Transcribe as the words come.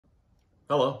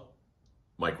Hello,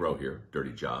 Mike Rowe here,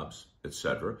 Dirty Jobs,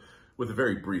 etc., with a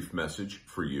very brief message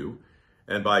for you.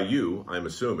 And by you, I'm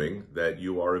assuming that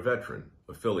you are a veteran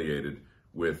affiliated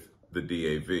with the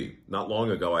DAV. Not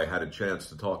long ago, I had a chance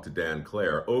to talk to Dan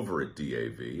Clare over at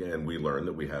DAV, and we learned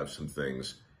that we have some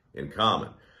things in common.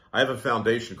 I have a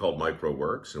foundation called Mike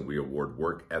RoweWORKS, and we award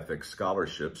work ethic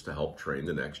scholarships to help train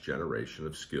the next generation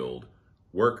of skilled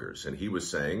workers. And he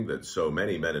was saying that so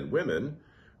many men and women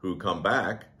who come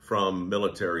back from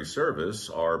military service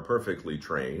are perfectly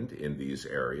trained in these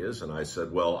areas. And I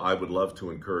said, well, I would love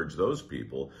to encourage those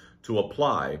people to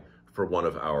apply for one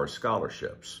of our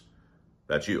scholarships.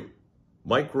 That's you.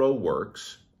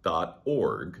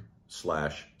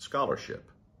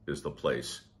 mikeroweWORKS.org/scholarship is the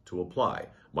place to apply.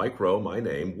 Mike Rowe, my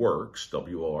name, works,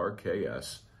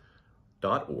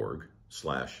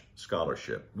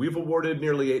 WORKS.org/scholarship. We've awarded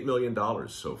nearly $8 million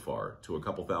so far to a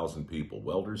couple thousand people: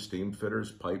 welders, steam fitters,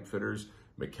 pipe fitters,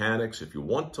 mechanics. If you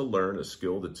want to learn a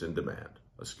skill that's in demand,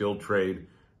 a skilled trade,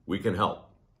 we can help.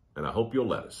 And I hope you'll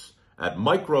let us at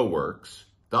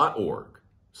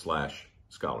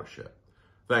mikeroweWORKS.org/scholarship.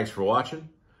 Thanks for watching.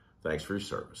 Thanks for your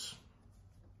service.